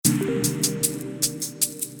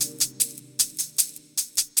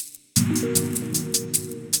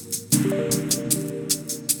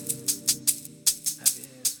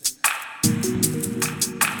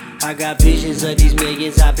I got visions of these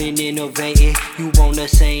millions, I've been innovating. You want the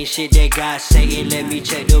same shit that God saying, let me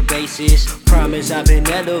check the basis. Promise I've been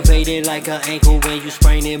elevated like an ankle when you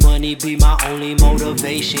spraining. Money be my only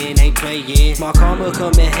motivation, ain't playing. My karma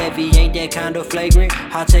coming heavy, ain't that kinda flagrant?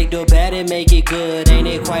 I take the bad and make it good, ain't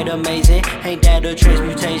it quite amazing? Ain't that a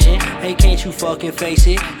transmutation? Hey, can't you fucking face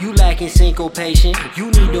it? You lacking syncopation, you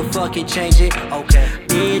need to fucking change it. Okay,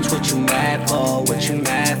 bitch, what you mad for? What you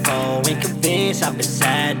mad for? Ain't convinced, I've been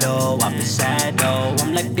sad though, I've been sad though.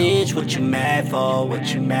 I'm like, bitch, what you mad for?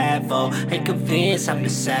 What you mad for? Ain't convinced, I've been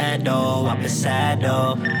sad though, I've been sad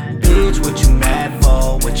though. Bitch, what you mad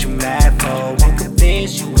for? What you mad for? I'm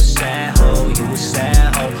convinced you a sad hoe, you a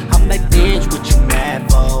sad hoe. I'm like, bitch, what you mad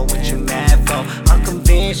for? What you mad for? I'm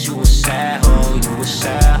convinced you a sad hoe, you a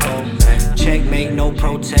sad hoe, man. Checkmate, no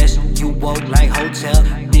protest. You woke like hotel,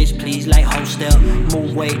 bitch, please like hostel.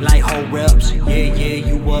 Move weight like whole reps. Yeah,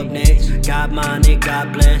 you up next. Got mine and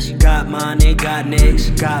God bless. Got mine and God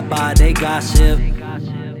next. Got by they gossip.